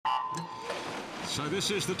So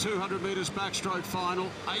this is the 200 metres backstroke final.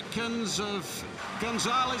 Aikens of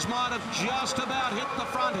Gonzalez might have just about hit the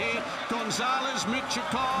front here. Gonzalez,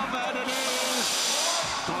 Mityukov, and it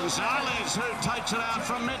is Gonzalez who takes it out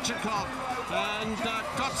from Mityukov. And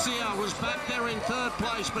Coetze was back there in third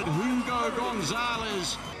place, but Hugo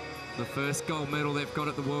Gonzalez. The first gold medal they've got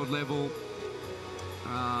at the world level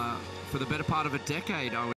for the better part of a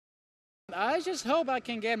decade. I just hope I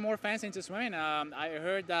can get more fans into swimming. I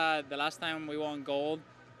heard that the last time we won gold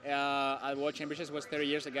at World Championships was 30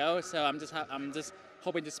 years ago. So I'm just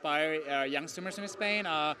hoping to inspire young swimmers in Spain,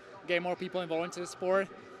 get more people involved into the sport,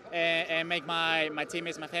 and make my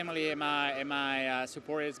teammates, my family, and my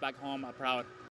supporters back home proud.